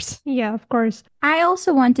masters. Yeah, of course. I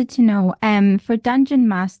also wanted to know, for dungeon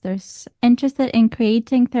masters interested in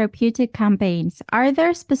creating therapeutic campaigns, are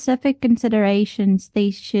there specific considerations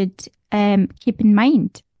they should keep in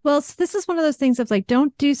mind? Well, so this is one of those things of like,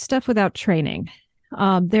 don't do stuff without training.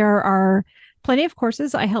 There are plenty of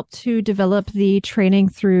courses. I helped to develop the training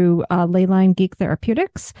through Leyline Geek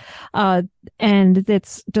Therapeutics, and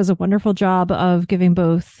that does a wonderful job of giving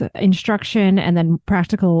both instruction and then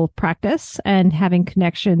practical practice and having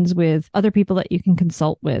connections with other people that you can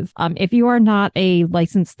consult with. If you are not a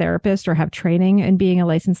licensed therapist or have training in being a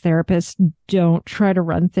licensed therapist, don't try to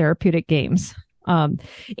run therapeutic games.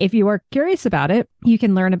 If you are curious about it, you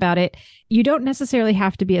can learn about it. You don't necessarily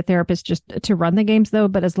have to be a therapist just to run the games, though,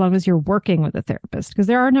 but as long as you're working with a therapist, because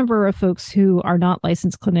there are a number of folks who are not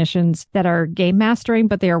licensed clinicians that are game mastering,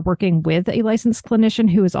 but they are working with a licensed clinician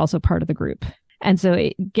who is also part of the group. And so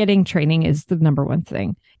getting training is the number one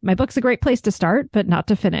thing. My book's a great place to start, but not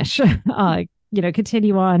to finish.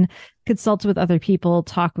 Continue on, consult with other people,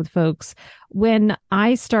 talk with folks. When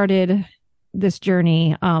I started this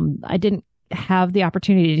journey, I didn't have the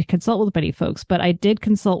opportunity to consult with many folks, but I did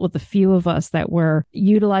consult with a few of us that were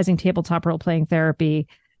utilizing tabletop role-playing therapy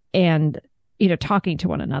and, talking to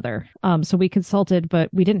one another. So we consulted,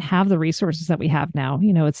 but we didn't have the resources that we have now.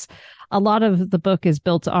 It's a lot of the book is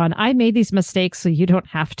built on, I made these mistakes so you don't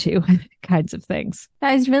have to kinds of things.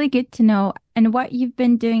 That is really good to know. And what you've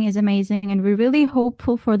been doing is amazing. And we're really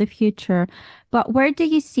hopeful for the future. But where do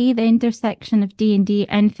you see the intersection of D&D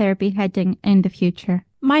and therapy heading in the future?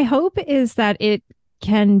 My hope is that it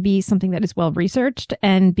can be something that is well researched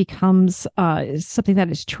and becomes something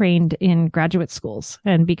that is trained in graduate schools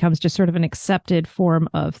and becomes just sort of an accepted form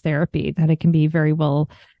of therapy, that it can be very well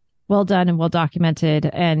done and well documented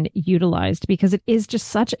and utilized, because it is just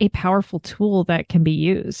such a powerful tool that can be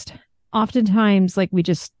used. Oftentimes,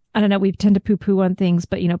 we tend to poo-poo on things,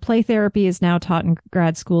 but, play therapy is now taught in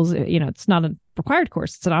grad schools. It's not a required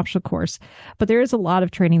course, it's an optional course, but there is a lot of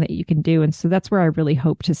training that you can do. And so that's where I really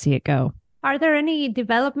hope to see it go. Are there any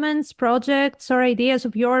developments, projects, or ideas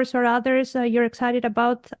of yours or others you're excited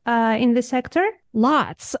about in this sector?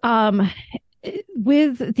 Lots.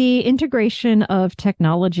 With the integration of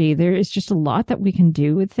technology, there is just a lot that we can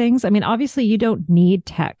do with things. I mean, obviously, you don't need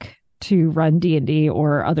tech to run D&D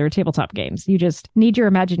or other tabletop games. You just need your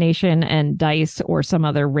imagination and dice or some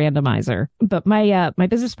other randomizer. But my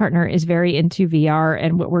business partner is very into VR,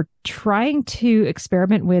 and what we're trying to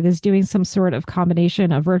experiment with is doing some sort of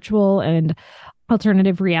combination of virtual and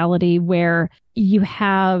alternative reality, where you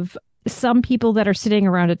have some people that are sitting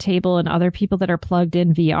around a table and other people that are plugged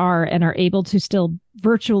in VR and are able to still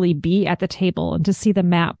virtually be at the table and to see the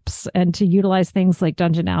maps and to utilize things like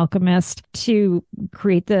Dungeon Alchemist to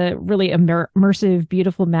create the really immersive,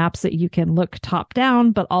 beautiful maps that you can look top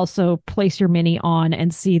down, but also place your mini on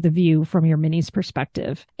and see the view from your mini's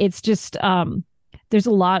perspective. It's just, there's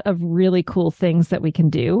a lot of really cool things that we can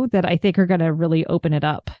do that I think are going to really open it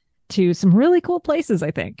up to some really cool places,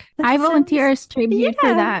 I think. I volunteer as tribute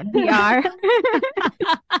for that VR.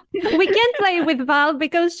 We can't play with Val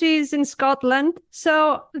because she's in Scotland,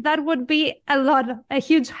 so that would be a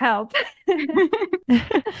huge help.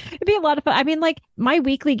 It'd be a lot of fun. I mean, my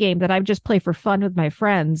weekly game that I just play for fun with my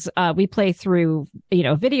friends, we play through,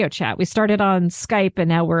 video chat. We started on Skype and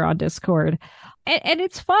now we're on Discord. And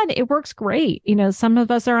it's fun. It works great. Some of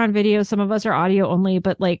us are on video, some of us are audio only,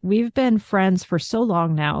 but we've been friends for so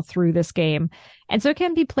long now through this game. And so it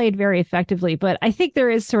can be played very effectively. But I think there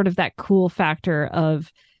is sort of that cool factor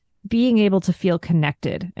of being able to feel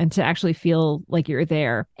connected and to actually feel like you're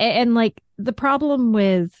there. And the problem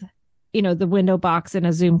with, the window box in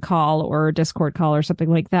a Zoom call or a Discord call or something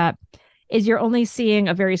like that is you're only seeing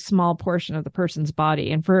a very small portion of the person's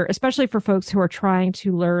body. And especially for folks who are trying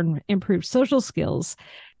to learn improved social skills,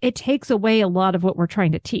 it takes away a lot of what we're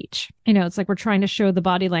trying to teach. It's like we're trying to show the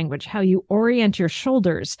body language, how you orient your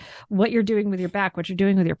shoulders, what you're doing with your back, what you're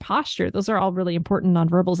doing with your posture. Those are all really important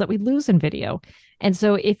nonverbals that we lose in video. And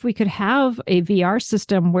so if we could have a VR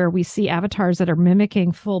system where we see avatars that are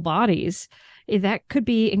mimicking full bodies, that could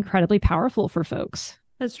be incredibly powerful for folks.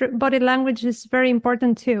 That's true. Body language is very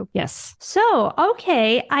important too. Yes. So,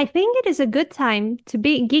 okay, I think it is a good time to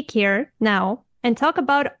be geekier now and talk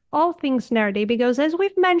about all things nerdy, because as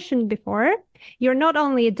we've mentioned before, you're not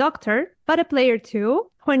only a doctor, but a player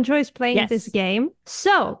too, who enjoys playing this game.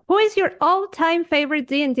 So, who is your all-time favorite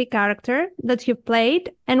D&D character that you've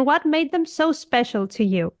played, and what made them so special to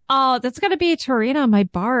you? Oh, that's got to be Torina, my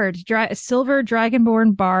bard, silver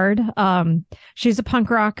dragonborn bard. She's a punk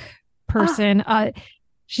rock person.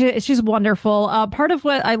 She's wonderful. Part of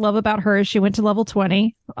what I love about her is she went to level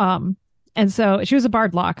 20. And so she was a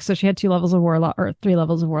bard lock. So she had 2 levels of warlock or 3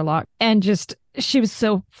 levels of warlock. And she was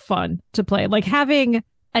so fun to play. Like having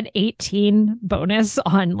an 18 bonus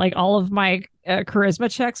on like all of my charisma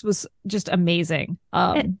checks was just amazing.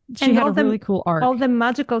 She had a really cool arc. All the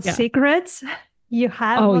magical secrets you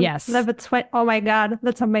have. Oh, yes. Level 20. Oh my God.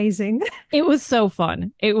 That's amazing. It was so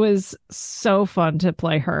fun. It was so fun to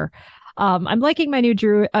play her. I'm liking my new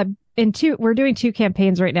druid. We're doing 2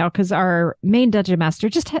 campaigns right now because our main dungeon master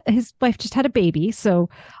his wife just had a baby, so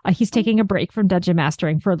he's taking a break from dungeon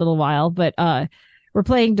mastering for a little while. But we're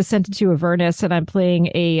playing Descent into Avernus, and I'm playing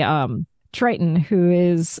a Triton who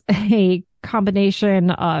is a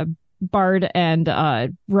combination bard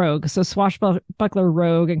and rogue, so swashbuckler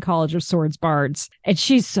rogue and College of Swords bards, and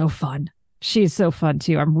she's so fun. She's so fun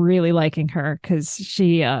too. I'm really liking her because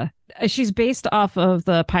she's based off of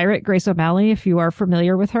the pirate Grace O'Malley, if you are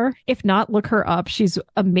familiar with her. If not, look her up. She's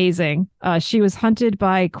amazing. She was hunted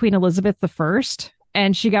by Queen Elizabeth I,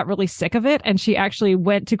 and she got really sick of it. And she actually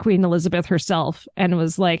went to Queen Elizabeth herself and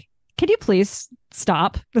was like, can you please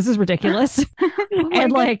stop? This is ridiculous.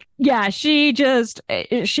 And like, yeah, she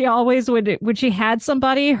always would, when she had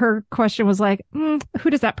somebody, her question was like, who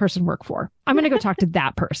does that person work for? I'm going to go talk to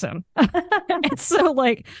that person. And so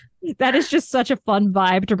like, that is just such a fun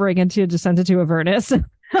vibe to bring into Descent into Avernus.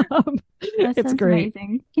 It's great.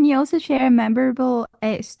 Amazing. Can you also share a memorable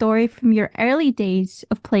story from your early days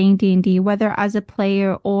of playing D&D, whether as a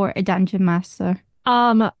player or a dungeon master? So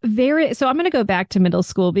I'm going to go back to middle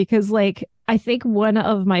school because like I think one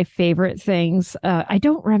of my favorite things, I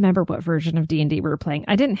don't remember what version of D&D we were playing.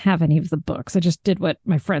 I didn't have any of the books. I just did what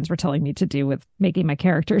my friends were telling me to do with making my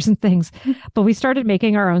characters and things. But we started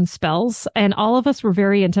making our own spells, and all of us were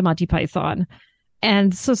very into Monty Python.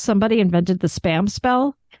 And so somebody invented the spam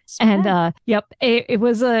spell. And it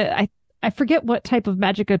was I forget what type of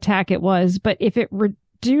magic attack it was, but if it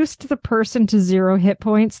reduced the person to 0 hit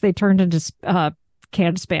points, they turned into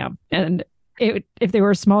canned spam. And if they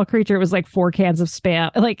were a small creature, it was like 4 cans of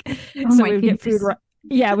spam. Like, so we would get food.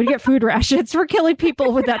 We'd get food rations for killing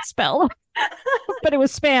people with that spell. But it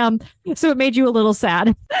was spam, so it made you a little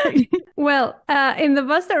sad. Well, in the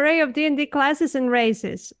vast array of D&D classes and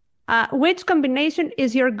races, which combination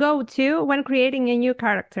is your go-to when creating a new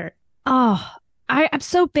character? Oh, I'm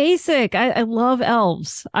so basic. I love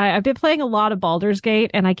elves. I've been playing a lot of Baldur's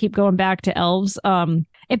Gate, and I keep going back to elves.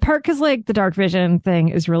 In part because like the dark vision thing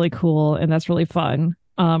is really cool, and that's really fun.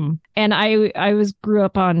 And I grew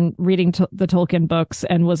up on reading the Tolkien books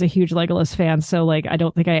and was a huge Legolas fan. So like, I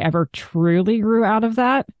don't think I ever truly grew out of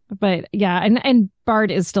that. But yeah, and Bard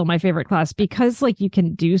is still my favorite class because like you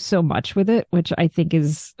can do so much with it, which I think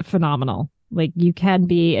is phenomenal. Like you can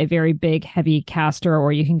be a very big, heavy caster,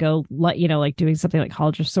 or you can go, like doing something like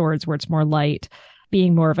College of Swords where it's more light,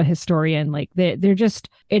 being more of a historian. Like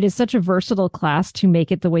it is such a versatile class to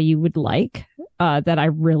make it the way you would like, that I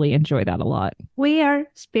really enjoy that a lot. We are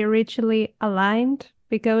spiritually aligned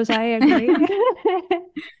because I agree.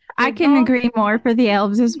 I can agree more for the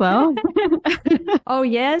elves as well. Oh,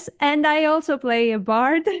 yes. And I also play a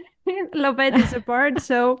bard. Lovette is a bard.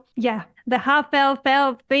 So yeah, the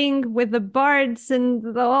half-elf thing with the bards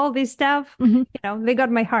and all this stuff, they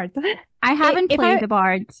got my heart. I haven't played the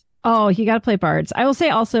bards. Oh, you got to play bards. I will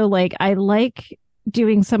say also, like, I like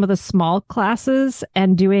doing some of the small classes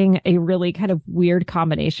and doing a really kind of weird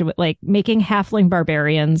combination with like making halfling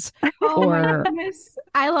barbarians or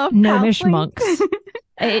I love gnomish halflings. monks.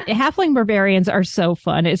 Halfling barbarians are so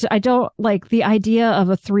fun. I don't like the idea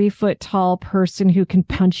of a 3-foot tall person who can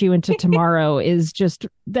punch you into tomorrow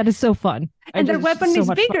that is so fun. And their weapon is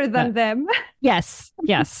bigger than them. Yes.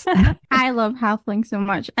 I love halflings so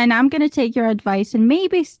much. And I'm going to take your advice and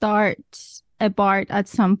maybe start a bard at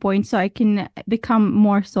some point so I can become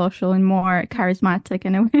more social and more charismatic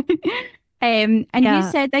in a way. And you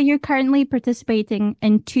said that you're currently participating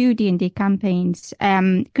in 2 D&D campaigns.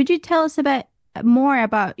 Could you tell us a bit more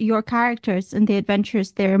about your characters and the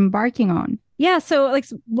adventures they're embarking on? Yeah, so like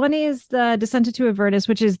one is the Descent into Avernus,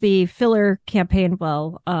 which is the filler campaign.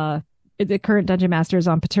 Well, the current dungeon master is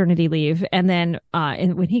on paternity leave, and then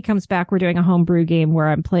when he comes back, we're doing a homebrew game where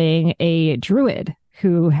I'm playing a druid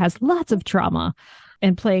who has lots of trauma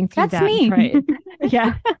and playing through That's me. Right?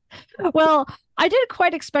 Yeah. Well, I didn't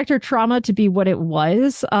quite expect her trauma to be what it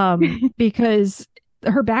was, because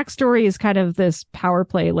her backstory is kind of this power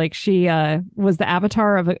play. Like she was the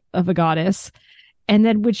avatar of a goddess. And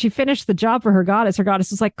then when she finished the job for her goddess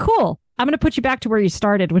was like, cool, I'm going to put you back to where you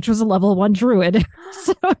started, which was a level 1 druid.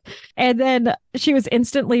 And then she was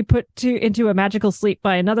instantly put into a magical sleep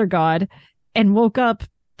by another god and woke up.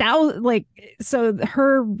 So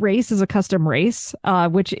her race is a custom race,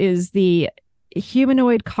 which is the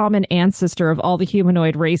humanoid common ancestor of all the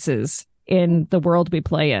humanoid races in the world we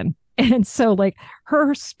play in. And so like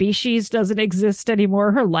her species doesn't exist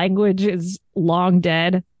anymore. Her language is long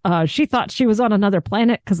dead. She thought she was on another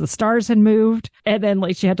planet because the stars had moved. And then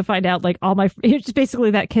like she had to find out like it's basically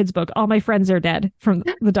that kid's book. All my friends are dead from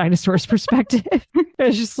the dinosaur's perspective.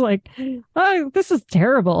 It's just like, oh, this is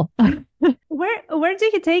terrible. Where do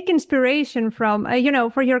you take inspiration from,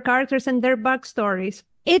 for your characters and their backstories?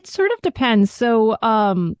 It sort of depends. So,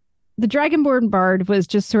 the Dragonborn Bard was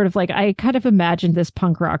just sort of like, I kind of imagined this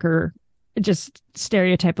punk rocker, just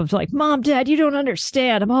stereotype of like, Mom, Dad, you don't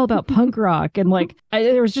understand. I'm all about punk rock. And like,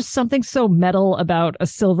 there was just something so metal about a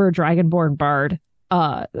silver Dragonborn Bard.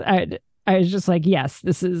 I was just like, yes,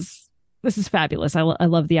 this is fabulous. I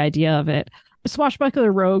love the idea of it.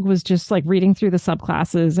 Swashbuckler Rogue was just like reading through the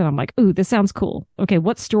subclasses and I'm like, ooh, this sounds cool. Okay,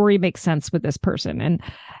 what story makes sense with this person and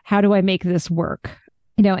how do I make this work?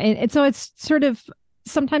 And so it's sort of,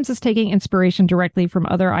 sometimes it's taking inspiration directly from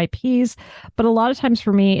other IPs, but a lot of times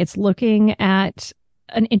for me, it's looking at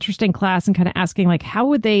an interesting class and kind of asking like,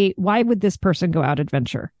 why would this person go out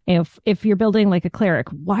adventure? If you're building like a cleric,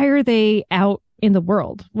 why are they out in the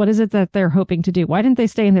world? What is it that they're hoping to do? Why didn't they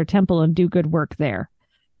stay in their temple and do good work there?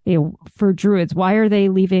 For druids, why are they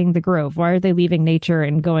leaving the grove? Why are they leaving nature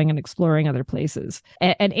and going and exploring other places?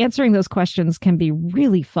 And answering those questions can be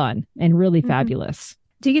really fun and really fabulous.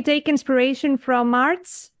 Do you take inspiration from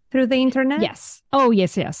arts through the internet? Yes. Oh,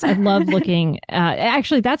 yes. I love looking.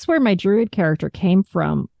 Actually, that's where my druid character came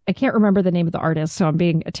from. I can't remember the name of the artist, so I'm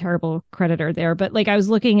being a terrible creditor there. But like I was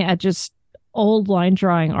looking at just old line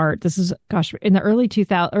drawing art. This is, in the early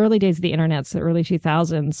days of the internet, so the early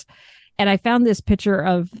 2000s. And I found this picture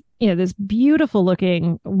of, this beautiful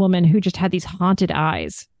looking woman who just had these haunted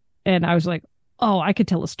eyes. And I was like, oh, I could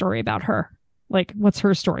tell a story about her. Like, what's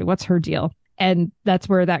her story? What's her deal? And that's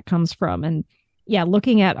where that comes from. And yeah,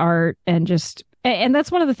 looking at art and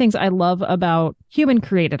that's one of the things I love about human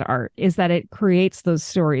created art is that it creates those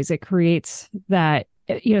stories. It creates that,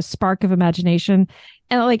 spark of imagination.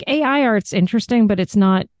 And like AI art's interesting, but it's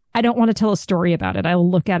not, I don't want to tell a story about it. I'll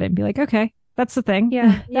look at it and be like, okay, that's the thing.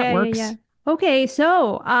 Yeah. That works. Yeah. Okay.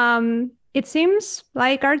 So, it seems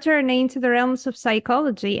like our journey into the realms of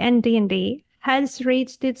psychology and D&D has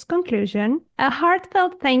reached its conclusion. A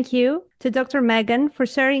heartfelt thank you to Dr. Megan for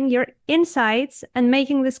sharing your insights and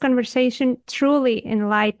making this conversation truly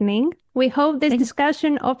enlightening. We hope this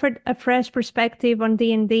discussion offered a fresh perspective on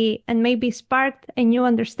D&D and maybe sparked a new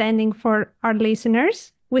understanding for our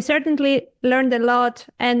listeners. We certainly learned a lot,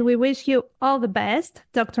 and we wish you all the best,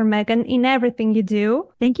 Dr. Megan, in everything you do.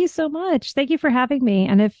 Thank you so much. Thank you for having me.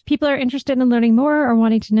 And if people are interested in learning more or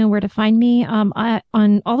wanting to know where to find me,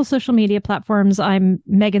 on all the social media platforms, I'm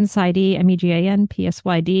Megan PsyD, MEGAN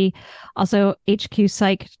PSYD. Also,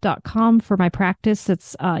 hqpsych.com for my practice.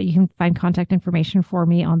 It's you can find contact information for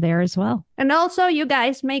me on there as well. And also, you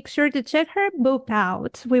guys, make sure to check her book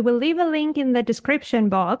out. We will leave a link in the description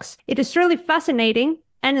box. It is truly fascinating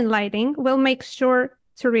and enlightening. We'll make sure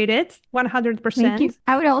to read it 100%. Thank you.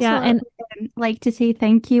 I would also like to say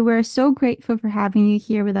thank you. We're so grateful for having you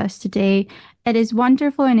here with us today. It is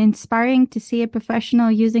wonderful and inspiring to see a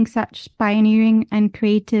professional using such pioneering and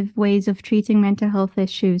creative ways of treating mental health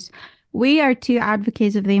issues. We are 2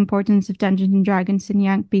 advocates of the importance of Dungeons and Dragons in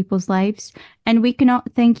young people's lives, and we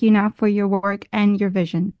cannot thank you enough for your work and your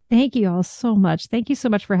vision. Thank you all so much. Thank you so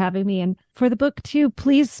much for having me. And for the book too,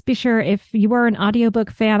 please be sure, if you are an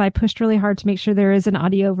audiobook fan, I pushed really hard to make sure there is an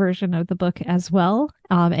audio version of the book as well.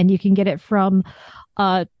 And you can get it from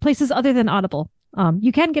places other than Audible.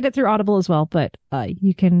 You can get it through Audible as well, but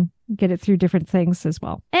you can get it through different things as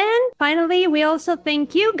well. And Finally, we also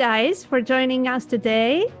thank you guys for joining us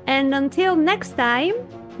today. And until next time,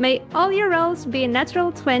 may all your rolls be a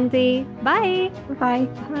natural 20. Bye. Bye.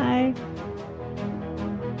 Bye.